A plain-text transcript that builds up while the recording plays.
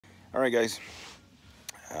All right, guys.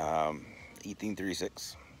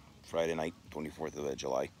 1836, Friday night, 24th of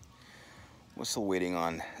July. We're still waiting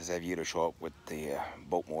on Xavier to show up with the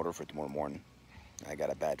boat motor for tomorrow morning. I got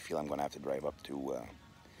a bad feel I'm going to have to drive up to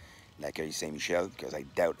L'Accueil Saint-Michel because I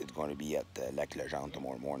doubt it's going to be at Lac Legendre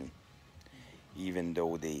tomorrow morning. Even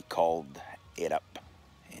though they called it up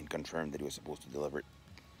and confirmed that it was supposed to deliver it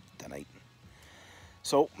tonight.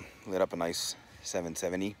 So, lit up a nice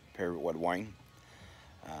 770 Perrier Wood wine.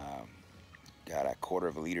 Got a quarter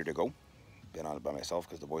of a liter to go. Been on it by myself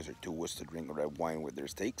because the boys are too wuss to drink red wine with their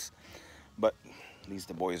steaks. But at least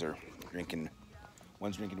the boys are drinking.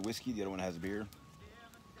 One's drinking whiskey, the other one has beer.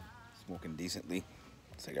 Smoking decently.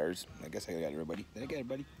 Cigars. I guess I got everybody. Did I get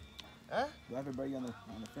everybody? Huh? Do I have everybody on the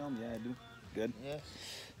film? Yeah, I do. Good. Yes.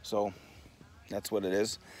 So that's what it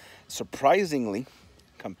is. Surprisingly,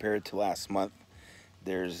 compared to last month,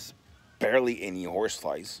 there's barely any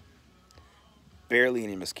horseflies, barely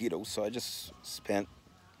any mosquitoes. So I just spent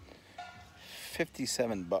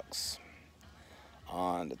 57 bucks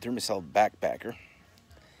on the Thermacell backpacker,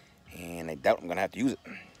 and I doubt I'm gonna have to use it.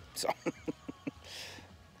 So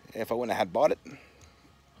if I wouldn't have had bought it,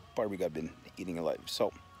 probably got been eating alive.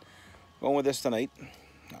 So going with this tonight.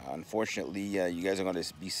 Unfortunately, you guys are going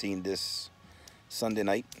to be seeing this Sunday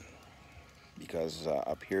night because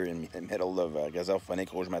up here in the middle of Gazelle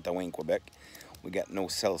Phonique Rouge-Matawan, Quebec, we got no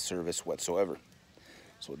cell service whatsoever.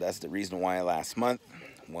 So that's the reason why last month,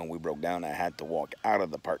 when we broke down, I had to walk out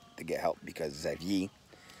of the park to get help because Xavier,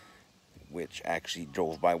 which actually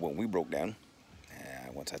drove by when we broke down,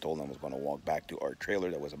 once I told him I was going to walk back to our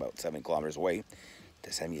trailer that was about 7 kilometers away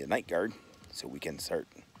to send me the night guard so we can start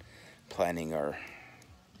planning our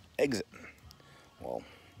exit. Well,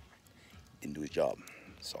 didn't do his job,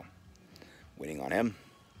 so waiting on him.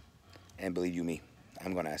 And believe you me,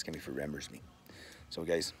 I'm going to ask him if he remembers me. So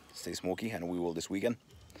guys, stay smoky, and we will this weekend.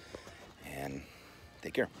 And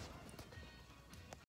take care.